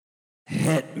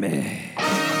Hit me.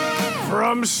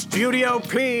 From Studio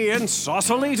P in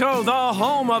Sausalito, the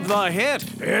home of the hit,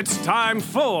 it's time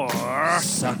for...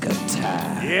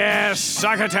 Succotash. Yes,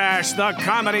 Succotash, the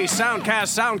comedy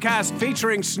soundcast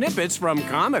featuring snippets from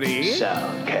comedy.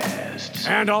 Soundcast.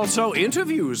 And also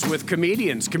interviews with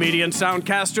comedians, comedian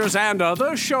soundcasters, and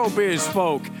other showbiz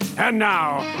folk. And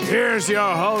now, here's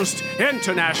your host,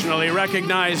 internationally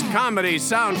recognized comedy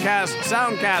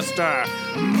soundcaster,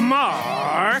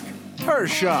 Mark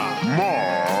Hershaw.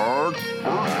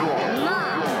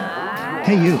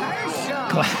 Hey, you.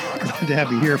 Glad to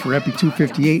have you here for Epi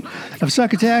 258 of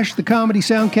Succotash, the comedy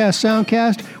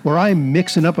soundcast, where I'm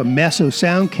mixing up a meso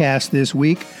soundcast this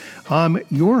week. I'm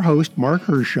your host, Mark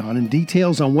Hershaw, and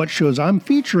details on what shows I'm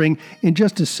featuring in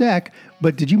just a sec.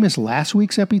 But did you miss last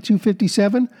week's Epi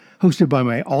 257? Hosted by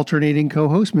my alternating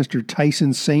co-host, Mr.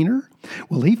 Tyson Sainer.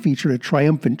 Well, he featured a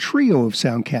triumphant trio of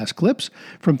soundcast clips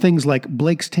from things like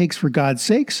Blake's Takes for God's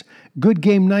Sakes, Good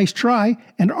Game, Nice Try,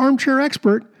 and Armchair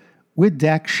Expert with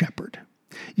Dax Shepard.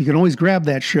 You can always grab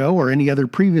that show or any other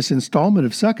previous installment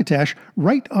of Succotash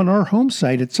right on our home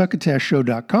site at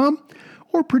succotashshow.com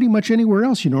or pretty much anywhere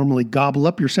else you normally gobble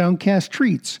up your soundcast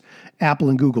treats. Apple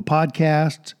and Google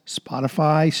Podcasts,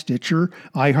 Spotify, Stitcher,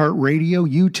 iHeartRadio,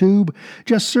 YouTube.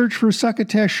 Just search for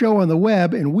Succotash Show on the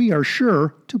web and we are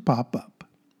sure to pop up.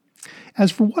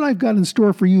 As for what I've got in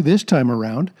store for you this time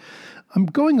around, I'm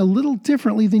going a little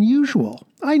differently than usual.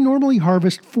 I normally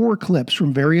harvest 4 clips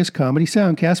from various comedy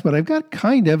soundcasts, but I've got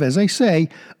kind of, as I say,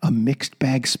 a mixed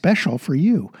bag special for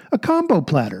you. A combo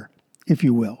platter, if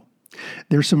you will.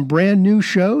 There's some brand new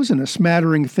shows and a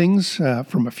smattering things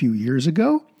from a few years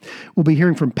ago. We'll be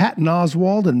hearing from Patton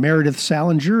Oswalt and Meredith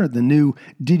Salinger at the new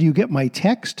Did You Get My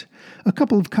Text? A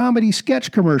couple of comedy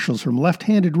sketch commercials from Left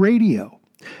Handed Radio.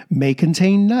 May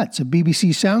Contain Nuts, a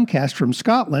BBC soundcast from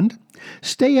Scotland.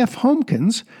 Stay F.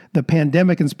 Homekins, the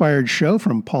pandemic-inspired show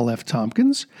from Paul F.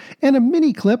 Tompkins. And a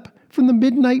mini clip from The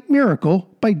Midnight Miracle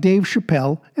by Dave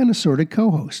Chappelle and assorted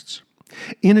co-hosts.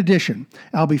 In addition,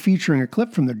 I'll be featuring a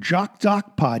clip from the Jock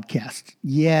Doc podcast.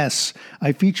 Yes,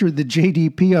 I featured the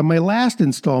JDP on my last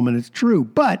installment, it's true,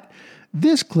 but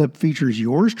this clip features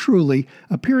yours truly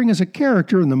appearing as a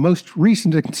character in the most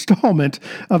recent installment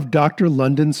of Dr.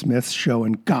 London Smith's show,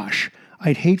 and gosh,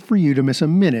 I'd hate for you to miss a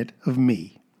minute of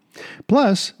me.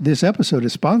 Plus, this episode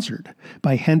is sponsored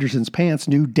by Henderson's Pants'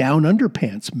 new Down Under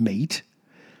Pants, mate.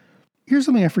 Here's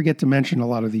something I forget to mention a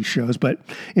lot of these shows, but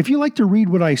if you like to read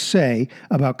what I say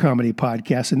about comedy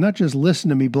podcasts and not just listen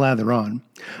to me blather on,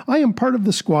 I am part of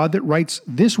the squad that writes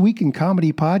This Week in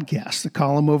Comedy Podcasts, the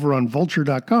column over on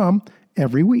vulture.com,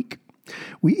 every week.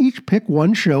 We each pick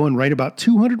one show and write about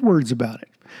 200 words about it.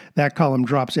 That column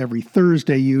drops every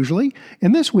Thursday usually,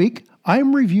 and this week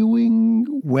I'm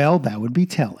reviewing, well, that would be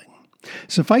telling.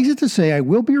 Suffice it to say, I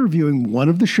will be reviewing one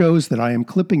of the shows that I am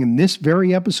clipping in this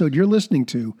very episode you're listening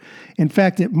to. In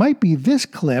fact, it might be this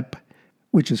clip,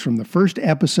 which is from the first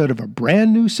episode of a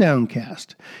brand new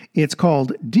soundcast. It's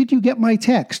called Did You Get My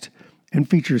Text? And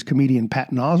features comedian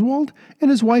Patton Oswalt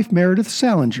and his wife Meredith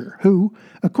Salinger, who,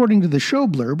 according to the show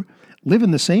blurb, live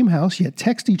in the same house yet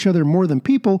text each other more than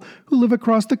people who live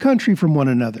across the country from one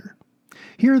another.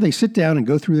 Here they sit down and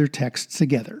go through their texts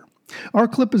together. Our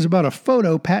clip is about a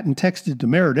photo Patton texted to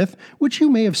Meredith, which you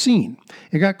may have seen.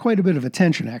 It got quite a bit of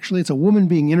attention, actually. It's a woman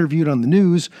being interviewed on the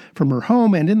news from her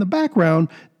home, and in the background,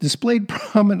 displayed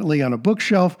prominently on a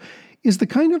bookshelf, is the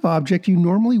kind of object you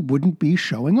normally wouldn't be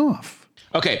showing off.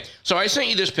 Okay, so I sent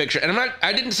you this picture, and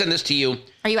I didn't send this to you.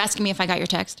 Are you asking me if I got your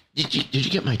text? Did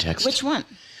you get my text? Which one?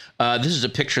 This is a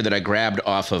picture that I grabbed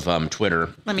off of Twitter.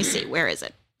 Let me see. Where is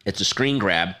it? It's a screen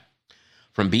grab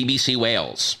from BBC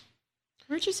Wales.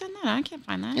 Where'd you send that? I can't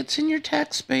find that. It's in your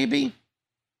text, baby.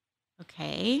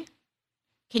 Okay.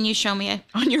 Can you show me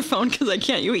on your phone? Because I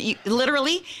can't. You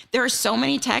literally, there are so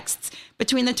many texts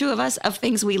between the two of us of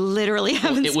things we literally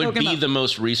haven't spoken about. It would be the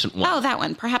most recent one. Oh, that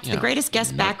one. Perhaps the greatest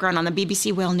guest background on the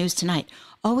BBC Wales News tonight.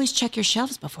 Always check your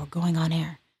shelves before going on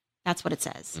air. That's what it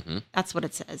says. Mm-hmm. That's what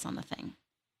it says on the thing.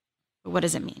 But what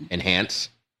does it mean? Enhance.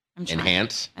 I'm trying.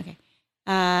 Enhance. Okay.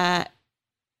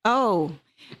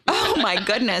 Oh my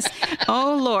goodness.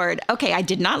 Oh Lord. Okay, I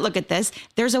did not look at this.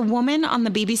 There's a woman on the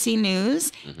BBC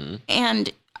News,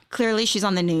 and clearly she's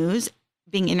on the news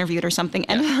being interviewed or something,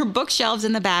 and her bookshelves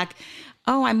in the back.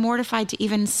 Oh, I'm mortified to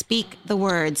even speak the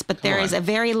words, but there is a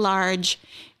very large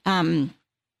dildo.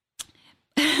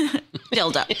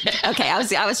 Okay,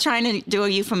 I was trying to do a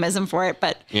euphemism for it,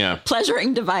 but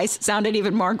pleasuring device sounded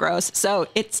even more gross. So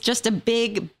it's just a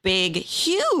big,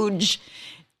 huge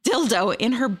dildo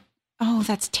in her. Oh,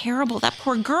 that's terrible. That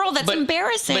poor girl. That's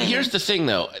embarrassing. But here's the thing,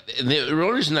 though. The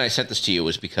real reason that I sent this to you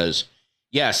was because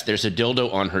Yes, there's a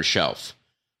dildo on her shelf.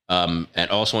 And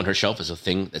also on her shelf is a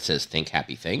thing that says Think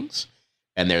Happy Things.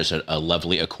 And there's a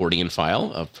lovely accordion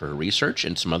file of her research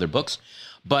and some other books.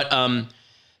 But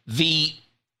the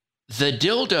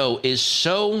dildo is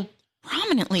so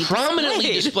prominently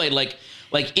displayed. Like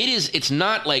it is, it's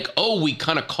not like, oh, we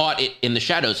kind of caught it in the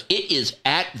shadows. It is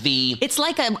at the... It's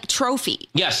like a trophy.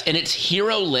 Yes, and it's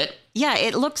hero lit. Yeah,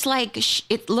 it looks like,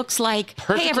 Perfectly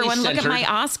hey, everyone, centered. look at my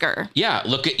Oscar. Yeah,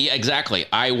 exactly.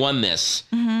 I won this.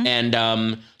 Mm-hmm.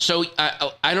 And so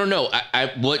I don't know.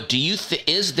 What do you think?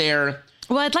 Is there...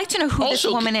 Well, I'd like to know who this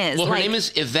woman is. Well, her name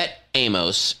is Yvette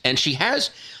Amos, and she's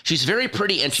very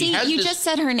pretty, and she has you just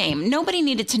said her name. Nobody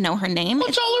needed to know her name. Well,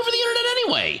 it's all over the internet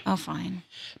anyway. Oh, fine.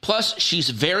 Plus,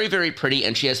 she's very, very pretty,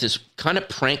 and she has this kind of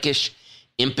prankish,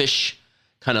 impish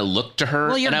kind of look to her.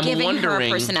 Well, you're and giving her a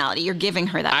personality. You're giving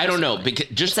her that. I don't know. Because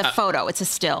it's a photo. It's a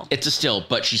still. It's a still,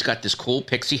 but she's got this cool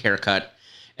pixie haircut,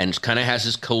 and kind of has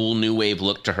this cool new wave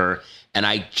look to her.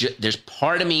 And there's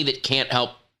part of me that can't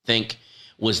help think,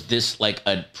 was this like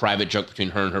a private joke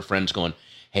between her and her friends going,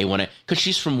 hey, because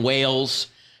she's from Wales,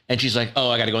 and she's like,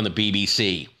 oh, I got to go on the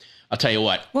BBC. I'll tell you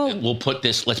what, let's put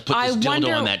this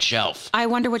dildo on that shelf. I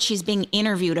wonder what she's being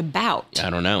interviewed about. I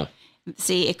don't know.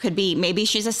 See, it could be, maybe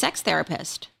she's a sex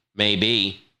therapist.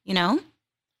 Maybe. You know?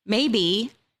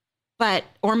 Maybe.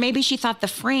 Or maybe she thought the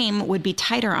frame would be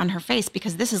tighter on her face,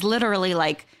 because this is literally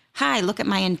like, hi, look at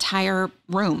my entire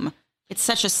room. It's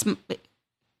such a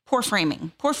poor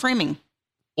framing.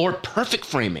 Or perfect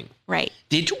framing. Right.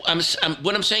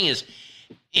 What I'm saying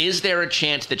is there a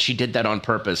chance that she did that on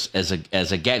purpose as a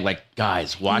gag? Like,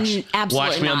 guys, watch me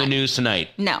on the news tonight.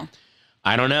 No.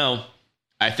 I don't know.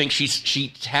 I think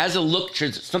she has a look.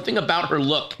 There's something about her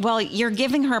look. Well, you're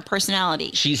giving her a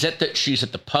personality. She's at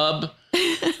the pub,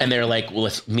 and they're like, well,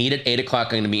 let's meet at 8:00. I'm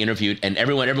going to be interviewed, and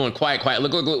everyone, quiet.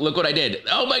 Look what I did.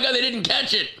 Oh my God, they didn't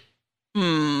catch it.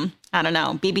 I don't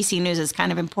know. BBC News is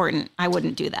kind of important. I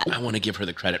wouldn't do that. I want to give her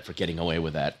the credit for getting away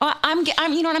with that. Well, I'm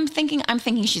you know what I'm thinking? I'm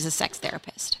thinking she's a sex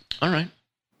therapist. All right.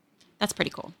 That's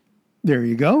pretty cool. There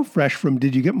you go. Fresh from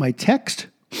Did You Get My Text?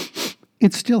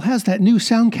 It still has that new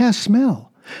Soundcast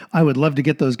smell. I would love to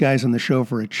get those guys on the show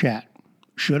for a chat.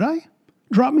 Should I?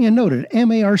 Drop me a note at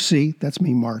MARC, that's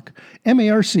me, Mark,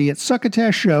 MARC at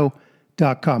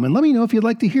succotashshow.com, and let me know if you'd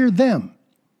like to hear them.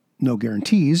 No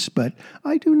guarantees, but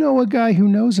I do know a guy who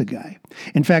knows a guy.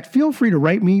 In fact, feel free to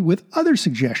write me with other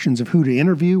suggestions of who to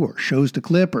interview or shows to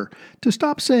clip or to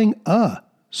stop saying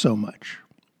so much.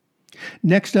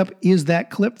 Next up is that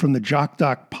clip from the Jock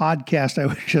Doc podcast I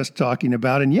was just talking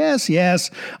about. And yes,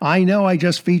 I know I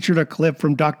just featured a clip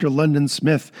from Dr. London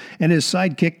Smith and his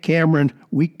sidekick Cameron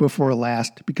week before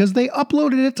last because they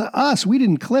uploaded it to us. We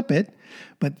didn't clip it.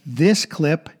 But this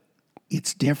clip,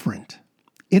 it's different.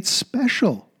 It's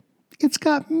special. It's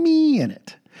got me in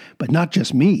it. But not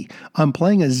just me. I'm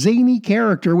playing a zany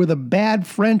character with a bad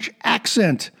French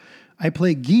accent. I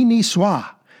play Guy Niçois,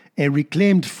 a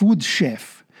reclaimed food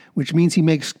chef, which means he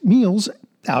makes meals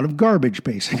out of garbage,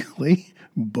 basically.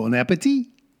 Bon appetit.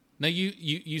 Now,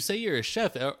 you say you're a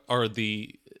chef. Are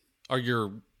the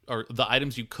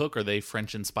items you cook, are they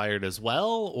French inspired as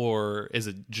well, or is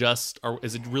it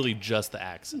really just the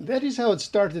accent? That is how it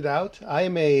started out.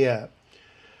 I'm a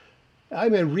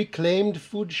reclaimed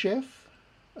food chef.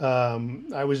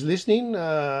 I was listening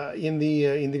in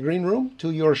the green room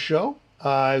to your show.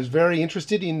 I was very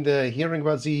interested in hearing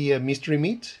about the mystery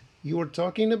meat you were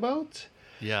talking about.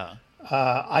 Yeah.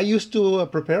 I used to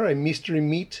prepare a mystery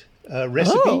meat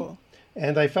recipe,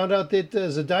 and I found out that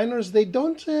the diners they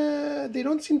don't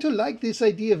seem to like this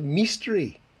idea of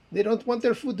mystery. They don't want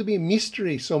their food to be a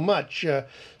mystery so much.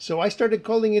 So I started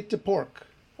calling it the pork.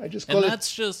 I just call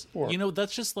that's just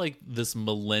like this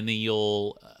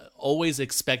millennial, always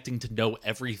expecting to know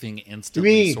everything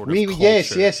instantly sort of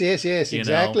culture. Yes,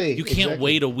 exactly. You can't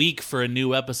wait a week for a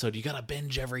new episode. You got to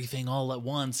binge everything all at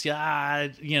once. Yeah,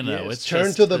 it's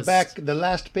turn to the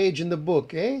last page in the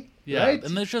book, eh? Yeah, right?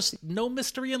 And there's just no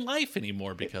mystery in life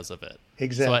anymore because of it.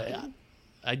 Exactly. So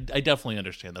I definitely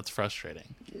understand. That's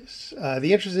frustrating. Yes.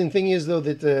 The interesting thing is, though,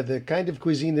 that the kind of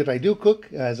cuisine that I do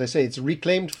cook, as I say, it's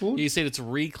reclaimed food. You said it's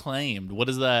reclaimed. What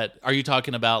is that? Are you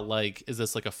talking about, like, is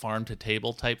this like a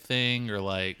farm-to-table type thing, or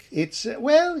like... It's,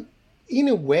 well, in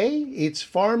a way, it's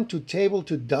farm-to-table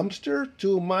to dumpster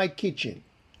to my kitchen.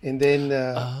 And then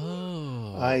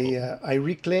I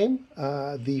reclaim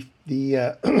the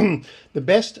the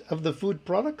best of the food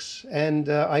products, and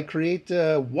I create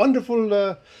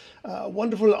wonderful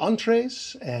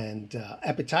entrees and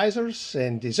appetizers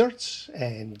and desserts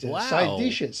and side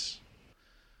dishes.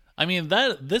 I mean,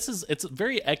 it's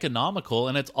very economical,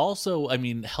 and it's also, I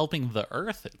mean, helping the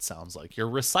earth, it sounds like. You're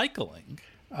recycling.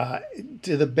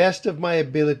 To the best of my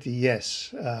ability,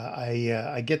 yes.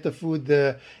 I get the food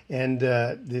and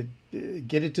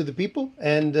get it to the people,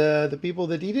 and the people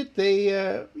that eat it, they,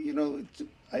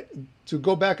 to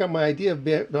go back on my idea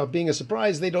of being a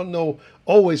surprise, they don't know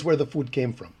always where the food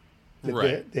came from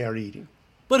that they are eating.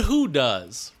 But who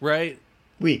does, right?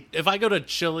 If I go to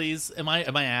Chili's, am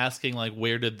I asking, like,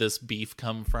 where did this beef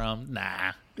come from?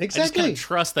 Nah. Exactly. I just kind of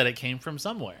trust that it came from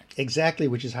somewhere. Exactly,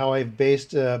 which is how I've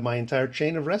based my entire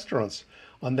chain of restaurants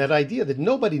on that idea that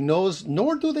nobody knows,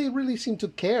 nor do they really seem to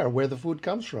care where the food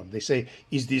comes from. They say,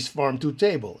 "Is this farm to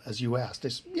table?" As you asked.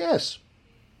 Yes.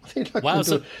 They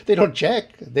don't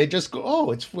check. They just go,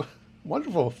 "Oh, it's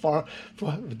wonderful. Farm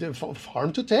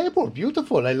to table.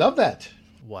 Beautiful. I love that."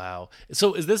 Wow.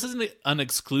 So this an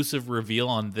exclusive reveal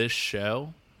on this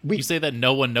show? You say that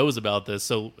no one knows about this,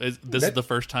 so this is the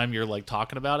first time you're, like,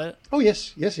 talking about it? Oh,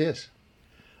 yes.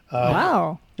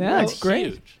 Wow. Yeah, it's great.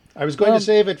 Huge. I was going to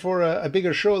save it for a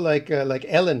bigger show like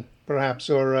Ellen, perhaps,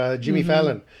 or Jimmy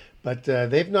Fallon. But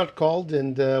they've not called,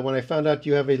 and when I found out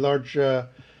you have a large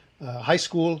high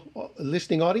school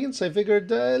listening audience, I figured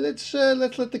let's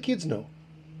let the kids know.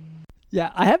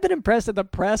 Yeah, I have been impressed at the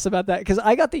press about that, because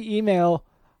I got the email,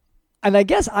 and I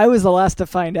guess I was the last to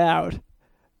find out,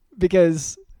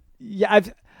 because... Yeah,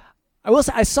 I will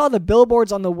say I saw the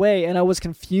billboards on the way, and I was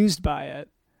confused by it.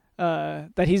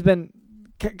 That he's been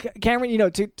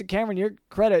Cameron. To Cameron, your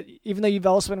credit, even though you've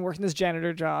also been working this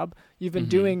janitor job, you've been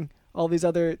doing all these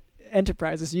other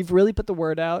enterprises. You've really put the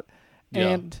word out,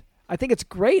 and I think it's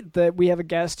great that we have a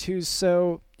guest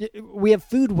we have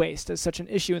food waste as such an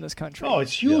issue in this country. Oh,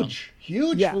 it's huge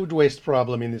food waste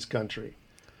problem in this country.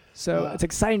 So it's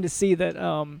exciting to see that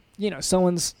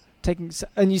someone's taking.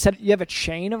 And you said you have a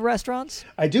chain of restaurants?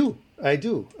 I do.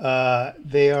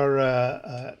 They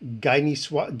are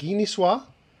Guinessois.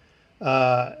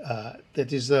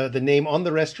 That is the name on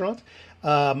the restaurant.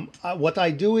 What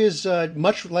I do is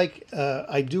much like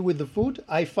I do with the food.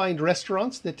 I find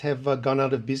restaurants that have gone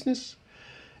out of business,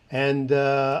 and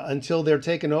until they're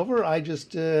taken over, I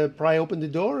just pry open the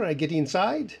door. I get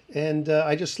inside, and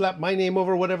I just slap my name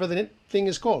over whatever the thing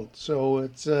is called. So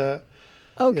it's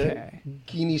okay.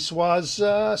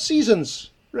 Guinessois Seasons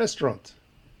Restaurant.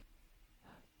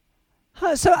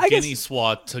 So I guess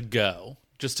Guinessois to go.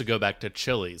 Just to go back to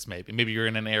Chili's, maybe you're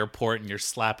in an airport and you're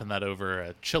slapping that over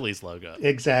a Chili's logo.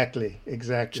 Exactly.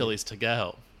 Chili's to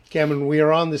go. Cameron, we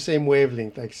are on the same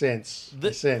wavelength. I sense.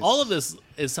 All of this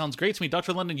sounds great to me.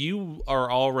 Dr. London, you are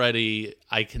already,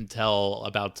 I can tell,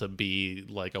 about to be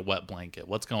like a wet blanket.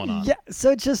 What's going on? Yeah.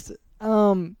 So just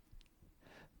so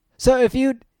if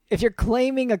you're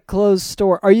claiming a closed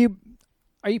store, are you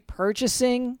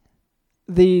purchasing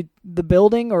the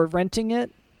building or renting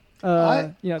it?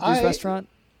 These restaurants?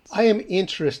 I am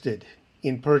interested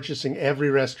in purchasing every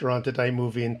restaurant that I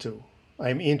move into.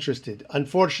 I'm interested.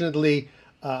 Unfortunately,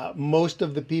 most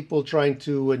of the people trying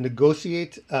to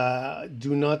negotiate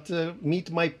do not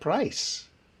meet my price.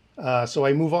 So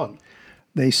I move on.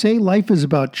 They say life is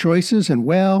about choices, and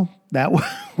well, that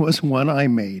was one I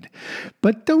made.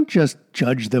 But don't just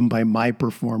judge them by my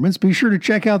performance. Be sure to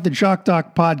check out the Jock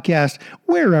Doc podcast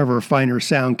wherever finer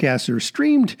soundcasts are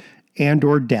streamed and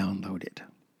or downloaded.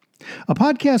 A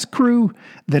podcast crew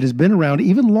that has been around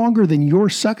even longer than your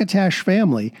Succotash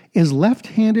family is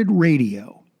Left-Handed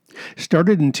Radio.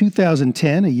 Started in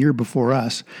 2010, a year before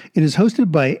us, it is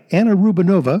hosted by Anna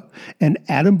Rubinova and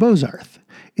Adam Bozarth.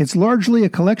 It's largely a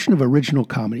collection of original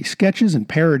comedy sketches and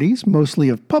parodies, mostly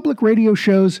of public radio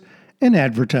shows and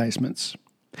advertisements.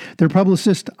 Their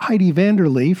publicist, Heidi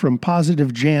Vanderlee from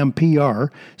Positive Jam PR,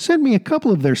 sent me a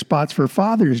couple of their spots for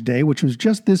Father's Day, which was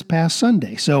just this past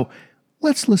Sunday. So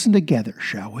let's listen together,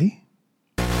 shall we?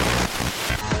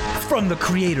 From the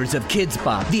creators of Kids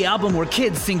Bop, the album where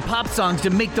kids sing pop songs to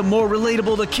make them more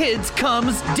relatable to kids,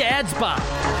 comes Dad's Bop.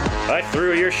 I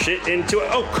threw your shit into it.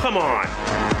 Oh, come on.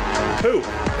 Poop.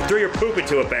 I threw your poop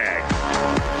into a bag.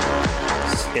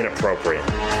 It's inappropriate.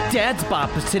 Dad's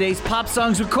Bop is today's pop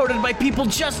songs recorded by people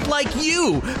just like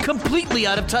you, completely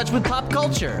out of touch with pop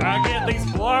culture. I get these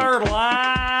blurred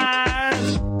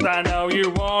lines. I know you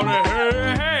wanna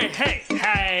hear.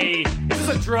 Hey. This is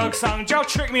a drug song. Y'all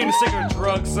trick me into singing a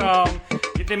drug song.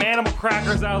 Get them animal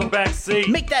crackers out of the back seat.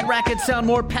 Make that racket sound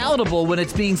more palatable when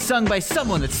it's being sung by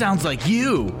someone that sounds like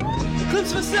you.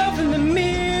 Glimpse myself in the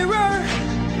mirror.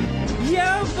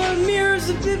 Yeah, but mirrors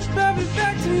a bit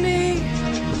back to me.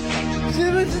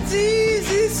 It's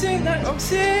easy, sing that I'm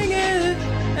singing.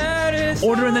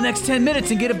 Order in the next 10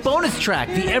 minutes and get a bonus track,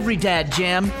 the Every Dad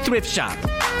Jam Thrift Shop.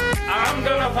 I'm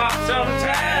gonna pop some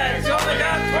tags. Only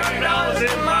got $20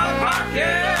 in my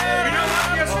pocket. You know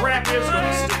what? This rap is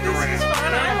gonna stick around.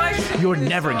 You're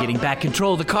never getting back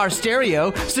control of the car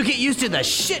stereo, so get used to the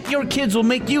shit your kids will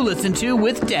make you listen to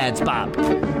with Dad's Bop.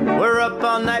 We're up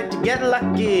all night to get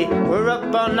lucky. We're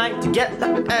up all night to get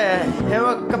lucky. We're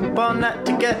up all night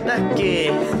to get lucky.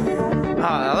 Oh,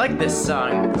 I like this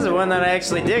song. This is one that I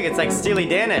actually dig. It's like Steely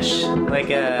Danish, like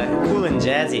cool and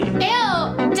jazzy. Ew,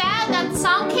 Dad, that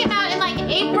song came out in like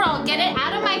April. Get it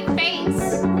out of my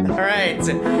face. All right,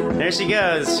 there she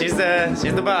goes. She's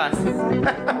the boss.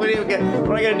 What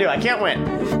am I gonna do? I can't win.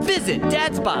 Visit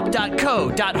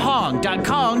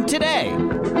dadsbop.co.hong.kong today.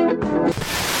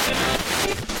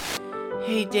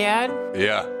 Hey, Dad,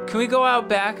 Yeah. can we go out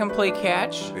back and play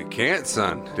catch? They can't,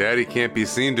 son. Daddy can't be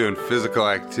seen doing physical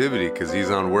activity because he's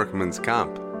on workman's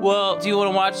comp. Well, do you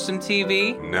want to watch some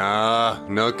TV? Nah,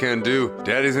 no can do.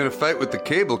 Daddy's in a fight with the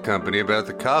cable company about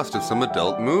the cost of some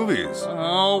adult movies.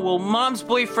 Oh, well, Mom's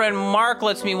boyfriend Mark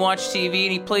lets me watch TV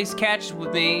and he plays catch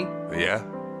with me. Yeah?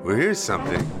 Well, here's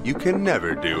something you can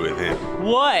never do with him.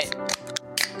 What?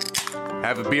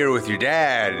 Have a beer with your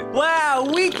dad. Wow,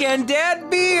 weekend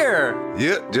dad beer!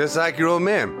 Yep, just like your old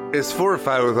man. It's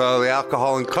fortified with all the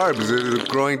alcohol and carbs that a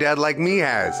growing dad like me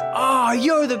has. Oh,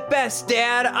 you're the best,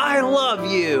 Dad. I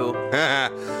love you.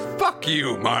 Fuck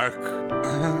you, Mark.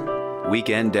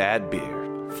 Weekend dad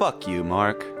beer. Fuck you,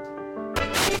 Mark.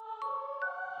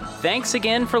 Thanks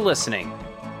again for listening.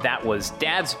 That was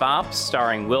Dad's Bop,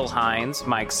 starring Will Hines,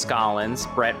 Mike Scollins,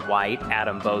 Brett White,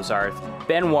 Adam Bozarth,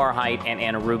 Ben Warheit, and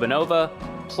Anna Rubinova,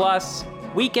 plus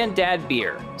Weekend Dad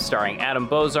Beer, starring Adam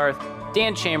Bozarth,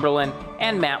 Dan Chamberlain,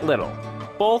 and Matt Little.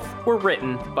 Both were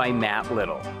written by Matt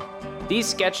Little. These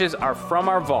sketches are from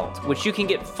our vault, which you can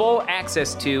get full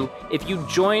access to if you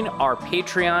join our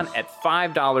Patreon at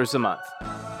 $5 a month.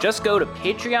 Just go to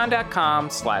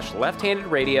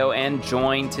patreon.com/lefthandedradio and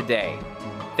join today.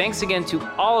 Thanks again to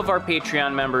all of our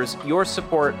Patreon members. Your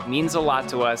support means a lot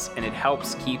to us, and it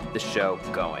helps keep the show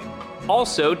going.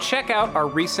 Also, check out our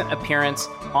recent appearance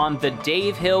on the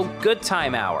Dave Hill Good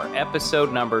Time Hour,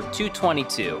 episode number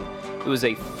 222. It was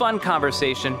a fun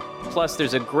conversation, plus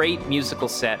there's a great musical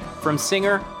set from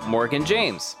singer Morgan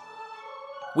James.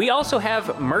 We also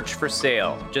have merch for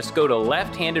sale. Just go to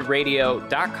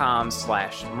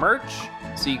lefthandedradio.com/merch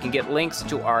so you can get links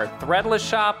to our Threadless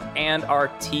shop and our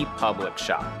TeePublic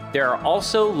shop. There are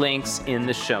also links in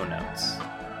the show notes.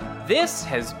 This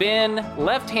has been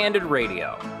Left-Handed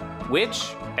Radio,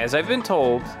 which, as I've been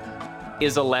told,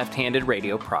 is a Left-Handed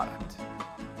Radio product.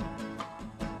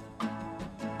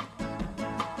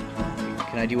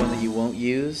 Can I do one that you won't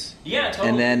use? Yeah,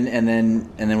 totally. And then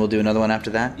we'll do another one after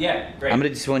that? Yeah, great. I'm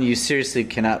gonna do one you seriously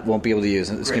won't be able to use.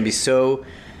 It's gonna be it's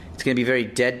gonna be very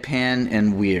deadpan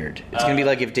and weird. It's gonna be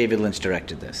like if David Lynch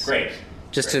directed this. Great.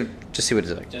 Just see what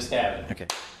it's like. Just have it. Okay.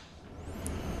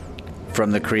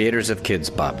 From the creators of Kids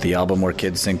Bop, the album where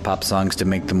kids sing pop songs to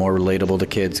make them more relatable to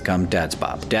kids, come Dad's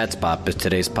Bop. Dad's Bop is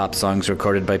today's pop songs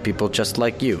recorded by people just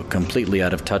like you, completely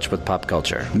out of touch with pop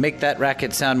culture. Make that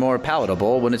racket sound more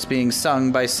palatable when it's being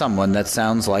sung by someone that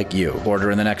sounds like you.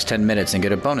 Order in the next 10 minutes and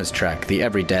get a bonus track, the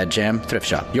Every Dad Jam Thrift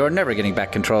Shop. You're never getting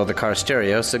back control of the car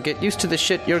stereo, so get used to the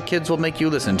shit your kids will make you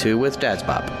listen to with Dad's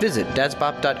Bop. Visit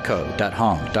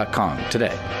dadsbop.co.hong.kong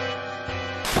today.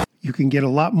 You can get a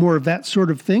lot more of that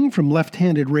sort of thing from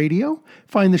Left-Handed Radio.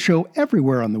 Find the show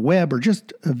everywhere on the web, or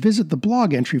just visit the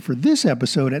blog entry for this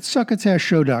episode at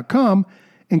succotashshow.com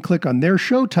and click on their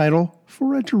show title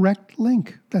for a direct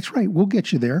link. That's right, we'll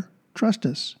get you there. Trust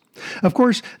us. Of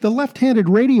course, the Left-Handed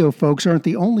Radio folks aren't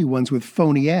the only ones with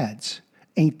phony ads.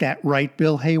 Ain't that right,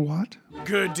 Bill Haywatt?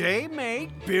 Good day,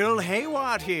 mate. Bill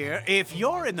Haywatt here. If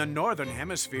you're in the northern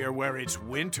hemisphere where it's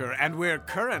winter and we're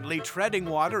currently treading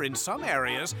water in some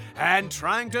areas and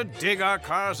trying to dig our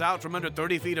cars out from under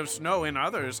 30 feet of snow in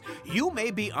others, you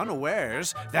may be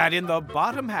unawares that in the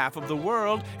bottom half of the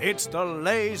world, it's the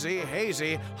lazy,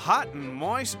 hazy, hot and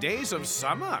moist days of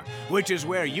summer, which is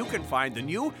where you can find the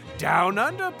new Down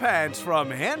Under pants from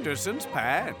Henderson's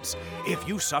Pants. If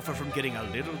you suffer from getting a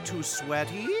little too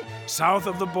sweaty south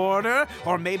of the border,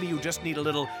 or maybe you just need a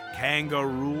little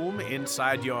kangaroo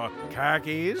inside your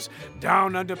khakis,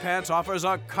 Down Under Pants offers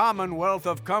a commonwealth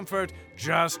of comfort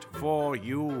just for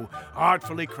you.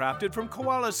 Artfully crafted from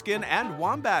koala skin and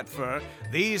wombat fur,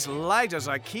 these light as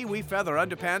a kiwi feather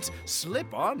underpants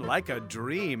slip on like a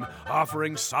dream,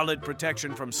 offering solid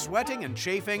protection from sweating and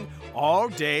chafing all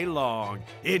day long.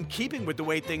 In keeping with the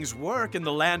way things work in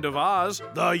the land of Oz,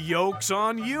 the yoke's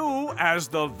on you, as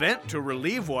the vent to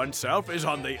relieve oneself is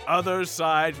on the other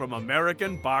side from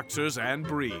American boxers and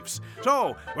briefs.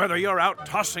 So, whether you're out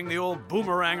tossing the old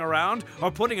boomerang around or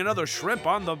putting another shrimp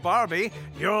on the Barbie,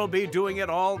 you'll be doing it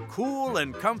all cool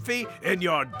and comfy in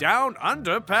your down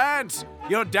underpants.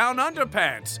 Your down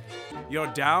underpants. Your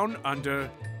down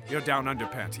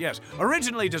underpants, yes.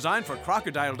 Originally designed for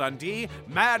Crocodile Dundee,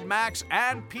 Mad Max,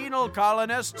 and penal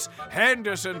colonists,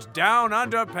 Henderson's down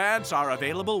underpants are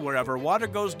available wherever water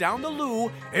goes down the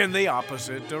loo in the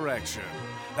opposite direction.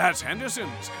 That's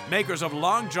Henderson's, makers of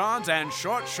long johns and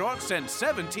short shorts since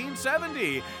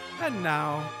 1770. And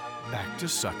now, back to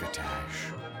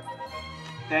Succotash.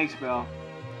 Thanks, Bill.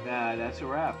 That's a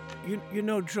wrap. You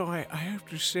know, Joy, I have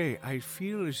to say, I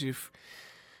feel as if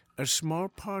a small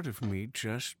part of me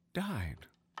just died.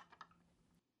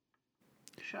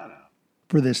 Shut up.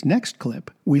 For this next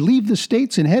clip, we leave the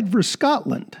States and head for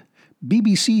Scotland.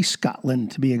 BBC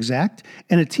Scotland, to be exact,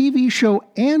 and a TV show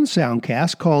and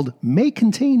soundcast called May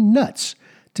Contain Nuts,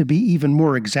 to be even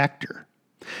more exacter.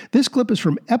 This clip is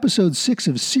from episode 6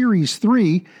 of series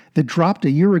 3 that dropped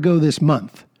a year ago this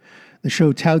month. The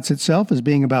show touts itself as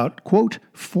being about, quote,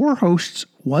 4 hosts,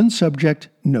 1 subject,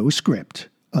 no script,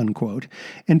 unquote,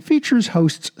 and features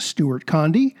hosts Stuart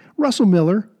Condy, Russell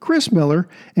Miller, Chris Miller,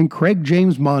 and Craig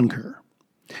James Monker.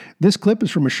 This clip is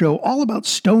from a show all about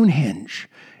Stonehenge,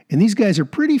 and these guys are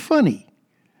pretty funny,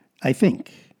 I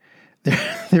think.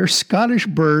 Their Scottish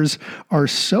burrs are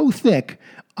so thick,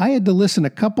 I had to listen a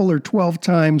couple or 12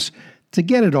 times to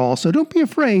get it all, so don't be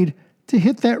afraid to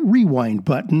hit that rewind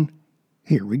button.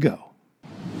 Here we go.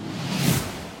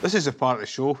 This is the part of the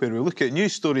show where we look at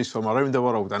news stories from around the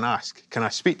world and ask, can I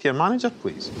speak to your manager,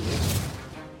 please?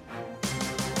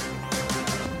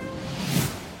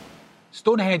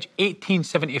 Stonehenge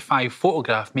 1875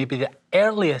 photograph may be the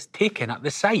earliest taken at the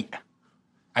site.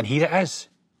 And here it is.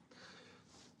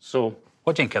 So,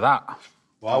 what do you think of that?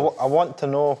 Wow. I want to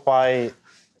know why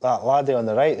that laddie on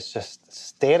the right is just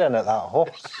staring at that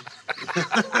horse.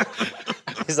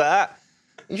 He's like that.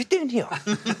 What are you doing here?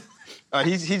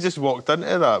 He just walked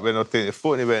into that when I was taking the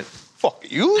photo and he went, fuck, are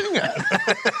you looking at?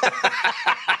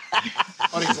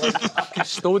 Or he's like a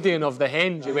custodian of the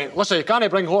henge. He went, listen, you can't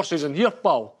bring horses in here,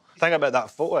 pal. Think about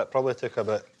that photo, it probably took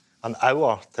about an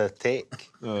hour to take.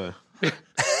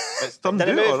 It's turned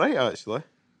out all right, actually.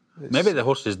 Maybe the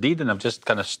horse is dead and I've just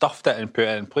kind of stuffed it and put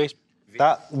it in place.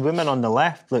 That woman on the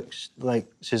left looks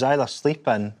like she's either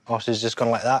sleeping or she's just gone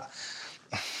like that.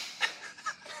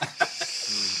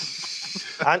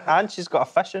 and she's got a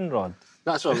fishing rod.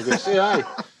 That's what I was going to say, aye.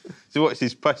 So what,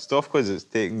 she's pissed off because it's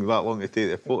taking that long to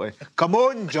take the photo. Come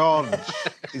on, George.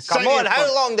 Come on,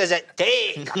 how long does it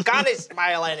take? I can't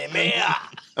smile anymore.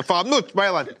 If I'm not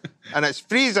smiling and it's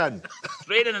freezing. It's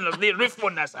raining and there's no roof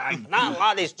on this thing. That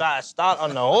laddie's trying to start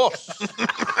on the horse.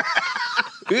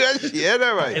 Who is she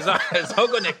anyway? It's all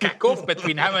going to kick off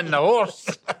between him and the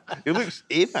horse. He looks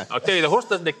anal. I'll tell you, the horse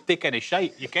doesn't take any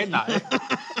shite. You ken that,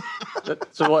 eh?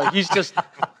 So what, he's just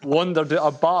wandered at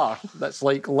a bar that's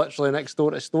like literally next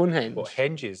door to Stonehenge. What,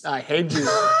 Henges? Aye, Henges.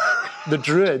 The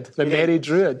Druid, the Merry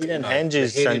Druid. He's been in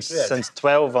Henges since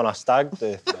 12 on a stag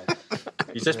do.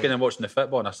 He's just been watching the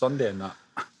football on a Sunday and that.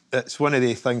 It's one of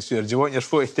the things here. Do you want your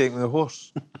photo taken with the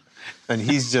horse? And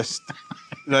he's just,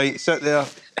 right, sit there,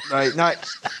 right,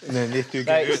 next. And then they two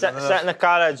get out. Sit in the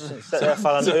carriage, sit there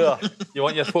for an hour. You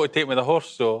want your photo taken with the horse,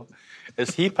 so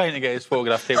is he paying to get his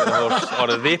photograph taken with the horse,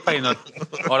 or are they paying, or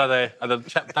are they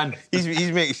chipped in?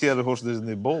 He's making sure the horse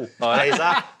doesn't bowl. Oh, right. He's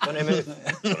that. Don't he move?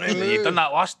 You've done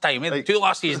that last time, eh? The two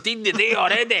lassies did the day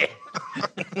already.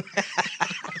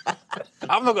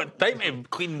 I've not got time to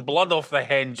clean blood off the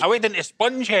henge. I went into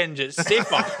sponge henge, it's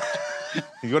safer.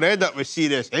 You're going to end up with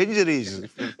serious injuries.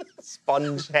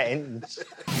 Sponge henge.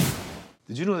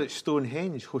 Did you know that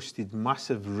Stonehenge hosted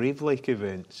massive rave-like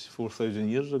events 4,000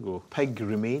 years ago? Pig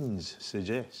remains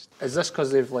suggest. Is this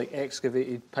because they've like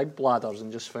excavated pig bladders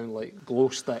and just found like glow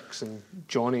sticks and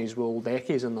johnnies with old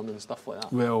eckies in them and stuff like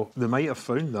that? Well, they might have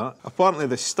found that. Apparently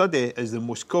the study is the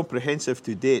most comprehensive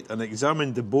to date and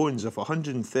examined the bones of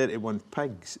 131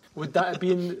 pigs. Would that have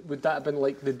been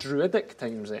like the Druidic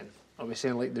times then? Are we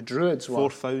saying like the Druids were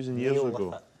 4,000 years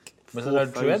ago? Was it a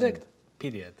Druidic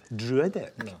period?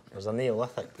 Druidic? No, it was a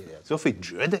Neolithic period. It's awfully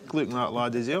Druidic looking that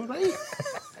lad, is he all right?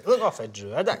 Look awfully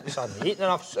Druidic, son. Eating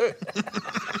enough soup.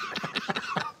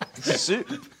 Soup?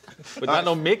 Would that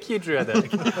not make you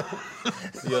druidic?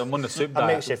 Yeah, I'm on the soup That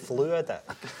diet. makes you fluid.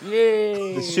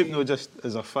 Yay! The soup no just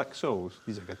as a fix, so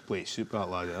he's a good plate of soup, that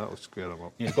lad. That'll square him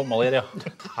up. He's got malaria.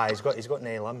 He's got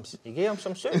no limbs. You gave him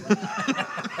some soup.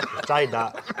 We've tried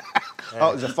that.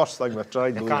 That was the first thing we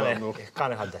tried. You believe it or not.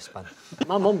 can't have this spin.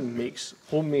 My mum makes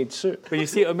homemade soup. When you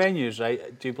see it on menus,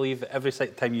 right, do you believe that every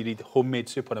time you read homemade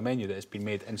soup on a menu that it's been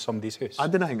made in somebody's house? I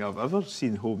don't think I've ever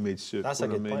seen homemade soup That's on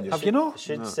a good menu. point. Have you not?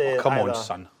 Should No. say Come on, either-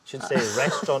 son. Should say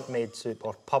restaurant made soup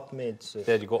or pub made soup.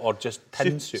 There you go, or just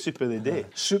tin soup. Soup of the day.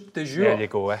 Soup de jour. There you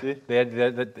go,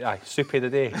 aye, soup of the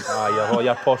day. All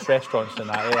your posh restaurants and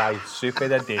that, aye, soup of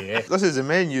the day, eh? This is the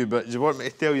menu, but do you want me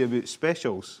to tell you about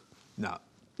specials? Nah.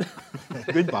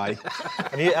 Goodbye.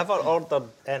 Have you ever ordered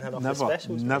anything off the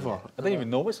specials? Never. I don't even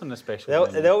know what's on the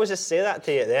specials. They always just say that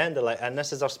to you at the end. They're like, and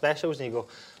this is our specials, and you go,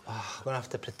 oh, I'm going to have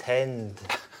to pretend.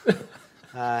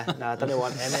 I don't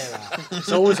want any of that.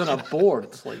 It's always on a board,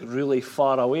 like really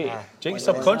far away. Jake,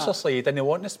 subconsciously, you didn't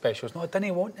want the specials. No, I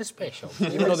didn't want the specials.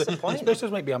 Even though the specials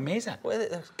might be amazing.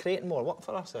 They're creating more work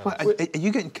for us. What, are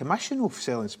you getting commission off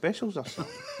selling specials or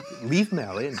something? Leave me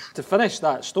alone. To finish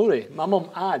that story, my mum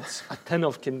adds a tin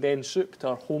of condensed soup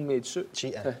to her homemade soup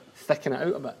to thicken it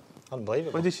out a bit.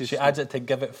 Unbelievable. What does she She adds it to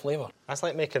give it flavour. That's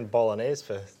like making bolognese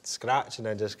for scratch and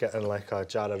then just getting like a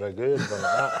jar of ragu and something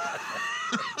like that.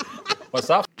 What's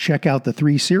that? Check out the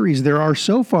 3 series there are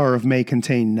so far of May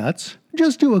Contain Nuts.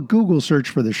 Just do a Google search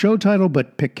for the show title,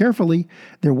 but pick carefully.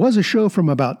 There was a show from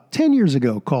about 10 years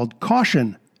ago called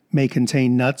Caution May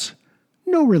Contain Nuts.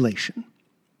 No relation.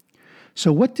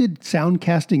 So what did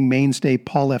soundcasting mainstay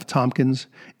Paul F. Tompkins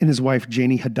and his wife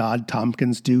Janie Haddad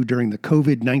Tompkins do during the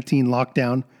COVID-19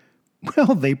 lockdown?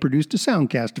 Well, they produced a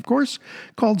soundcast, of course,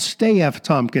 called Stay F.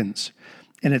 Tompkins.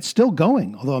 And it's still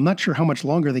going, although I'm not sure how much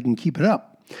longer they can keep it up.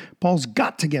 Paul's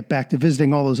got to get back to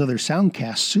visiting all those other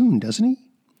soundcasts soon, doesn't he?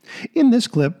 In this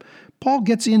clip, Paul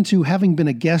gets into having been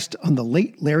a guest on the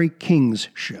late Larry King's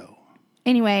show.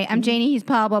 Anyway, I'm Janie, he's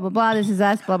Paul, blah, blah, blah. This is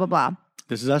us, blah, blah, blah.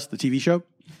 This is us, the TV show.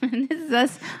 This is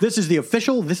us. This is the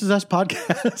official This Is Us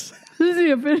podcast. This is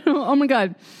the official. Oh my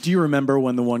God. Do you remember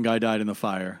when the one guy died in the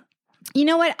fire? You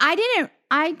know what? I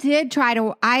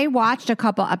watched a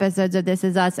couple episodes of This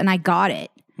Is Us and I got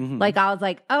it. Mm-hmm. Like, I was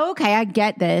like, oh, okay, I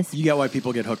get this. You get why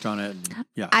people get hooked on it.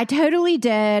 Yeah. I totally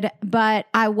did, but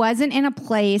I wasn't in a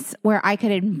place where I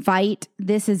could invite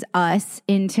This Is Us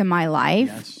into my life.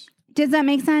 Yes. Does that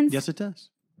make sense? Yes, it does.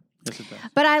 Yes, it does.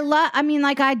 But I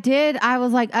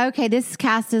was like, okay, this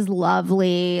cast is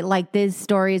lovely. Like, these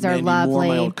stories are Mandy lovely. Moore,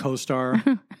 my old co-star.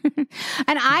 And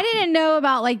I didn't know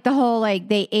about like the whole, like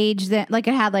they aged it, like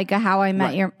it had like a How I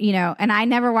Met Your, and I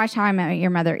never watched How I Met Your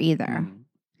Mother either. Mm-hmm.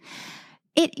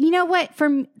 You know what,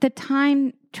 from the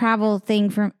time travel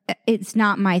thing, it's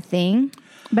not my thing,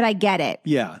 but I get it.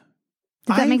 Yeah.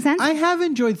 Does that make sense? I have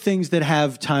enjoyed things that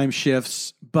have time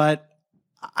shifts, but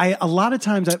a lot of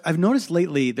times I've noticed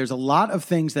lately there's a lot of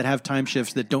things that have time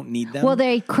shifts that don't need them. Well,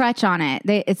 they crutch on it.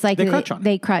 They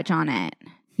crutch on it.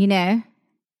 You know?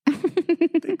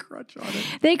 They crutch on it.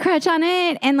 They crutch on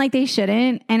it, and like they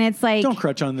shouldn't. And it's like, don't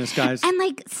crutch on this, guys. And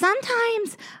like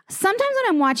sometimes when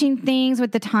I'm watching things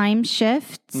with the time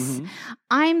shifts,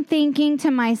 I'm thinking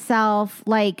to myself,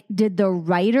 like, did the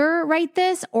writer write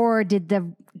this, or did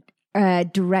the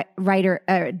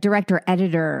director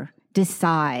editor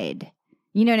decide?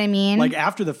 You know what I mean? Like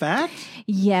after the fact?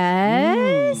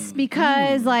 Yes,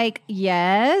 because like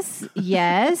yes.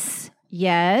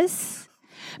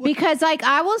 Because like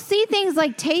I will see things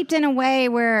like taped in a way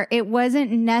where it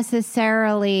wasn't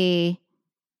necessarily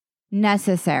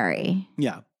necessary.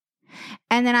 Yeah.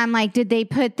 And then I'm like, did they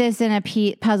put this in a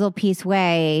puzzle piece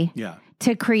way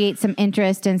to create some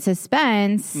interest and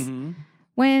suspense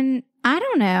when, I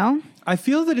don't know. I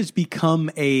feel that it's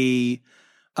become a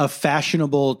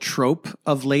fashionable trope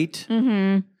of late.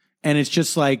 And it's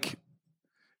just like,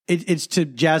 it's to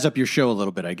jazz up your show a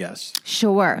little bit, I guess.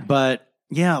 Sure. But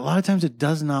yeah, a lot of times it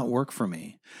does not work for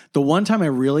me. The one time I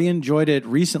really enjoyed it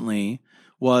recently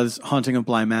was Haunting of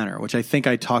Bly Manor, which I think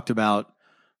I talked about.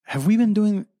 Have we been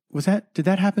doing, did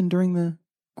that happen during the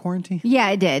quarantine? Yeah,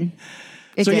 it did.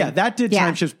 That did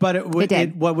time shifts, but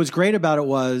what was great about it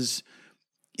was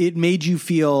it made you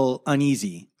feel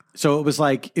uneasy. So it was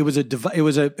like, it was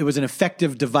an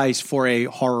effective device for a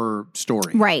horror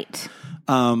story. Right.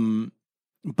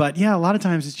 But yeah, a lot of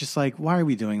times it's just like, why are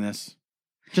we doing this?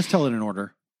 Just tell it in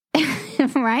order.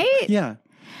 Right? Yeah.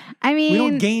 I mean, we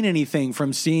don't gain anything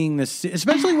from seeing this,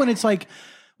 especially when it's like,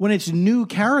 when it's new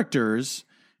characters,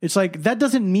 it's like, that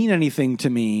doesn't mean anything to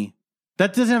me.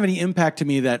 That doesn't have any impact to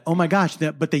me that, oh my gosh,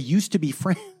 but they used to be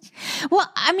friends. Well,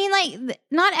 I mean, like,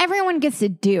 not everyone gets to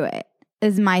do it.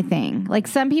 is my thing. Like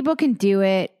some people can do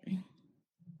it.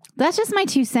 That's just my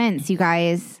 2 cents, you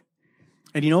guys.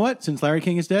 And you know what? Since Larry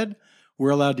King is dead, we're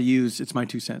allowed to use "It's my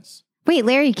 2 cents." Wait,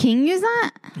 Larry King used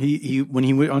that? He when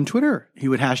he went on Twitter, he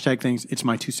would hashtag things. "It's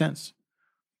my 2 cents."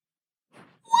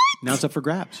 What? Now it's up for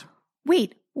grabs.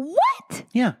 Wait, what?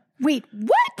 Yeah. Wait,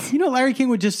 what? You know, Larry King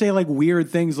would just say like weird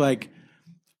things like,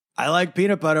 "I liked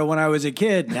peanut butter when I was a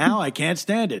kid. Now I can't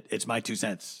stand it. It's my 2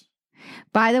 cents."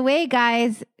 By the way,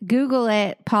 guys, Google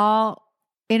it. Paul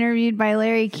interviewed by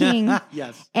Larry King.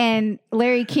 Yes. And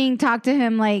Larry King talked to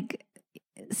him like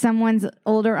someone's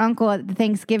older uncle at the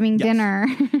Thanksgiving dinner.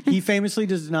 He famously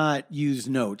does not use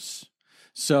notes.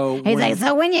 So He's like,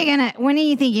 so when do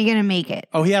you think you're gonna make it?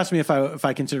 Oh, he asked me if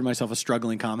I considered myself a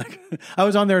struggling comic. I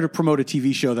was on there to promote a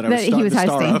TV show that I was He was the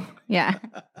star hosting. of. Yeah.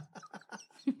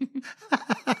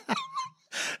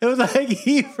 It was like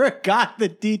he forgot the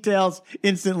details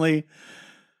instantly.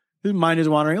 His mind is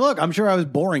wandering. Look, I'm sure I was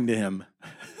boring to him.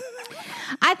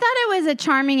 I thought it was a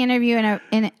charming interview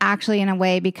in a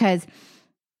way because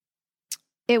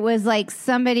it was like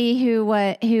somebody who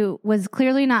was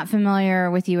clearly not familiar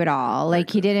with you at all. Like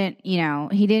he didn't know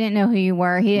who you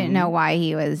were. He didn't know why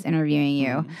he was interviewing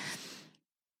you.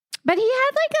 But he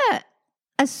had like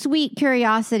a sweet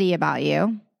curiosity about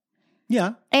you.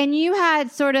 Yeah. And you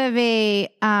had sort of a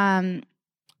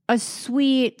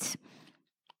sweet,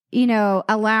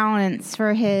 allowance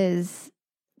for his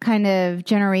kind of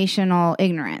generational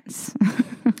ignorance.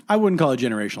 I wouldn't call it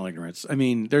generational ignorance. I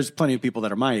mean, there's plenty of people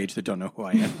that are my age that don't know who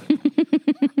I am.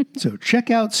 So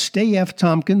check out Stay F.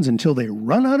 Tompkins until they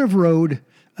run out of road.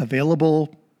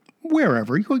 Available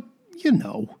wherever, you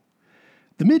know.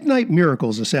 The Midnight Miracle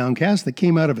is a soundcast that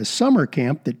came out of a summer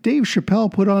camp that Dave Chappelle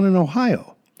put on in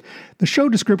Ohio. The show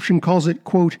description calls it,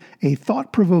 quote, a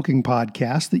thought-provoking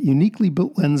podcast that uniquely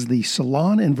blends the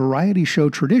salon and variety show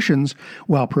traditions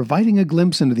while providing a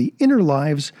glimpse into the inner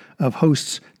lives of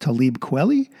hosts Talib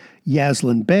Kweli,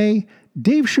 Yaslin Bey,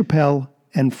 Dave Chappelle,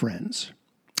 and friends.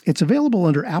 It's available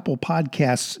under Apple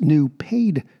Podcasts' new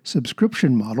paid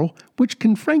subscription model, which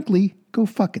can frankly go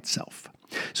fuck itself.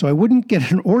 So I wouldn't get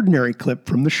an ordinary clip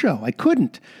from the show. I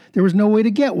couldn't. There was no way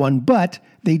to get one, but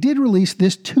they did release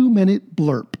this 2-minute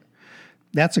blurb.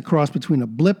 That's a cross between a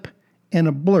blip and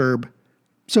a blurb,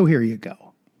 so here you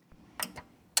go.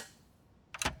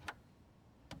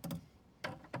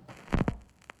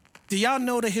 Do y'all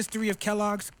know the history of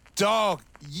Kellogg's? Dog,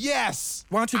 yes.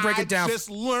 Why don't you break it down? I just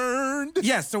learned.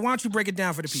 Yes, so why don't you break it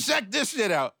down for the people? Check this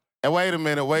shit out. And wait a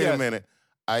minute.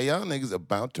 Are y'all niggas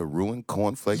about to ruin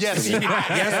cornflakes? Yes, for me?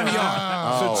 yes, we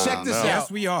are. So check this out.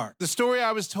 Yes, we are. The story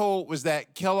I was told was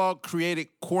that Kellogg created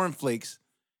cornflakes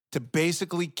to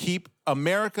basically keep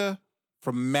America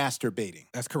from masturbating.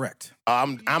 That's correct.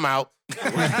 I'm out. He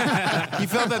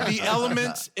felt that the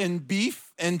elements in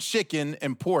beef and chicken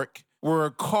and pork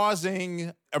were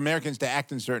causing Americans to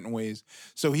act in certain ways.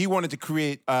 So he wanted to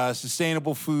create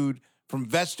sustainable food from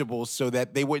vegetables so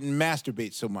that they wouldn't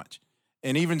masturbate so much.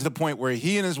 And even to the point where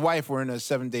he and his wife were in a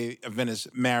 7-day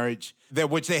Adventist marriage,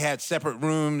 which they had separate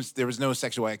rooms. There was no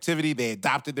sexual activity. They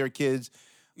adopted their kids.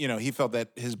 He felt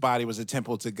that his body was a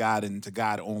temple to God and to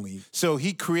God only. So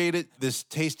he created this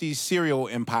tasty cereal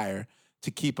empire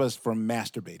to keep us from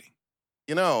masturbating.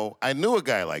 I knew a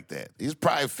guy like that. He's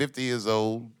probably 50 years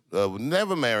old,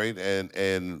 never married,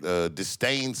 and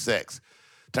disdained sex.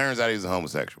 Turns out he's a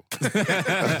homosexual.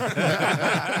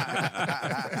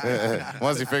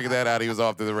 Once he figured that out, he was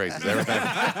off to the races.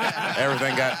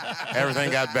 Everything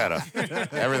got better.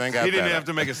 He didn't have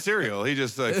to make a cereal. He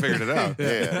just figured it out.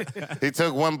 Yeah. He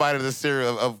took one bite of the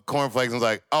cereal of cornflakes and was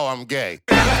like, "Oh, I'm gay."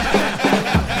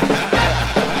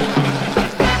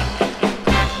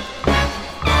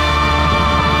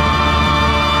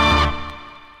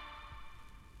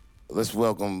 Let's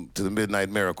welcome to the Midnight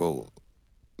Miracle,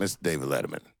 Mr. David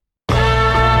Letterman.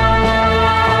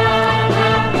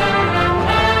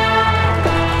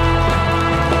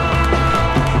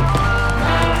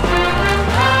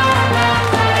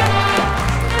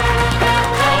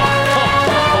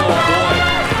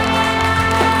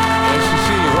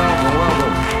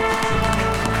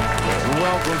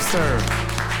 Welcome, sir.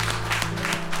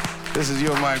 This is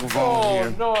your microphone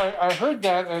here. No, I heard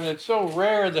that, and it's so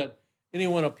rare that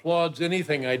anyone applauds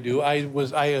anything I do.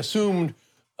 I assumed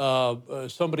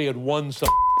somebody had won some.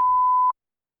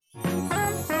 And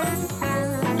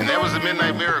that was the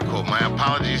Midnight Miracle. My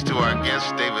apologies to our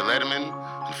guest, David Letterman.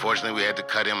 Unfortunately, we had to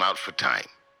cut him out for time.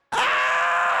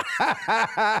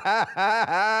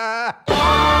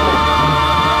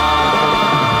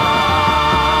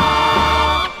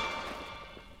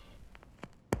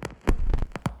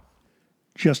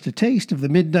 Just a taste of the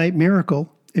Midnight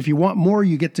Miracle If you want more,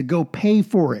 you get to go pay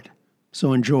for it.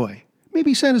 So enjoy.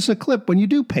 Maybe send us a clip when you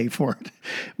do pay for it.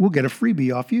 We'll get a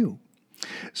freebie off you.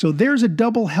 So there's a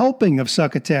double helping of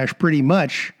Succotash pretty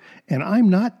much, and I'm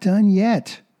not done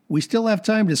yet. We still have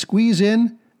time to squeeze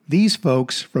in these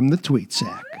folks from the Tweet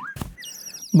Sack.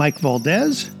 Mike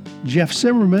Valdez, Jeff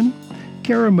Zimmerman,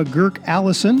 Kara McGurk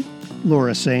Allison,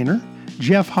 Laura Sainer,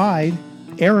 Jeff Hyde,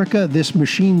 Erica This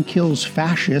Machine Kills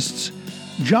Fascists,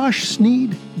 Josh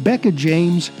Sneed, Becca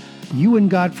James, Ewan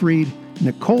Gottfried,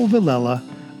 Nicole Villela,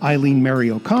 Eileen Mary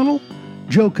O'Connell,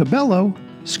 Joe Cabello,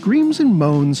 Screams and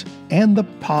Moans, and the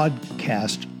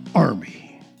Podcast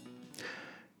Army.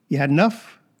 You had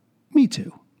enough? Me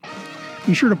too.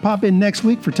 Be sure to pop in next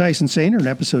week for Tyson Sainer in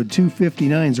episode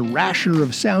 259's Rasher of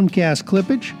Soundcast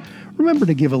Clippage. Remember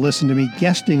to give a listen to me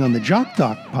guesting on the Jock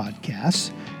Doc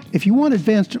podcasts. If you want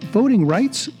advanced voting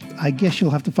rights, I guess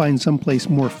you'll have to find someplace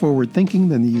more forward-thinking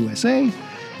than the USA.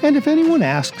 And if anyone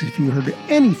asks if you heard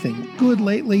anything good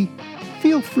lately,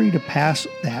 feel free to pass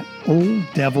that old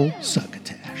devil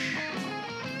Succotash.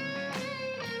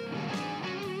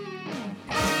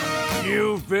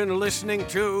 You've been listening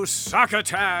to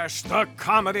Succotash, the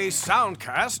Comedy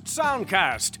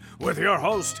Soundcast, with your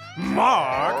host,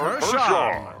 Mark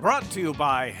Hershon. Brought to you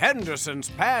by Henderson's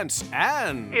Pants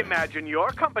and... Imagine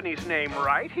your company's name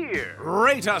right here.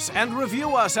 Rate us and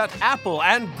review us at Apple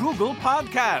and Google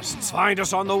Podcasts. Find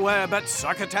us on the web at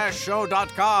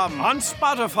succotashshow.com, on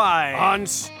Spotify, on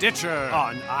Stitcher,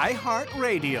 on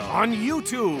iHeartRadio, on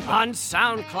YouTube, On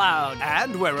SoundCloud.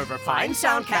 and wherever fine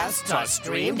soundcasts are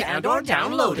streamed and or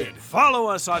downloaded. Follow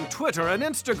us on Twitter and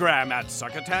Instagram at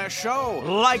Succotash Show.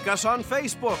 Like us on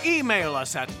Facebook. Email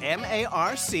us at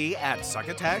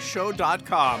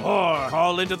marc@succotashshow.com. Or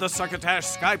call into the Succotash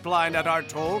Skype line at our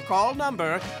toll call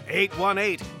number,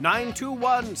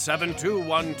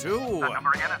 818-921-7212. That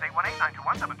number again is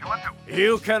 818-921-7212.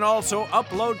 You can also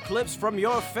upload clips from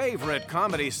your favorite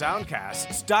comedy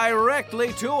soundcasts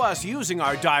directly to us using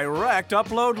our direct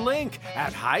upload link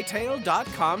at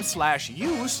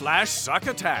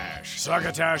hightail.com/u/Succotash.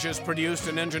 Succotash is produced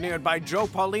and engineered by Joe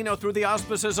Paulino through the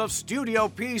auspices of Studio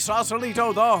P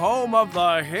Sausalito, the home of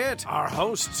the hit. Our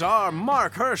hosts are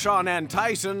Mark Hershon and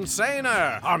Tyson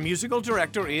Sainer. Our musical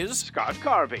director is Scott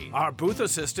Carvey. Our booth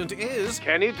assistant is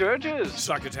Kenny Durges.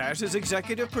 Succotash is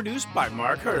executive produced by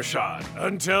Mark Hershon.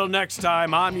 Until next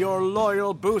time, I'm your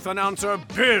loyal booth announcer,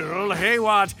 Bill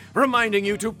Haywatt, reminding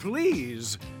you to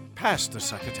please pass the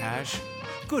Succotash.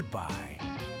 Goodbye.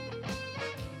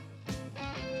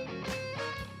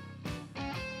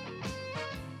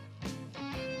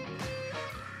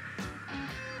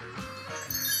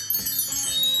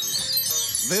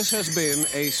 This has been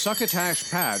a Succotash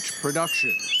Patch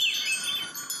production.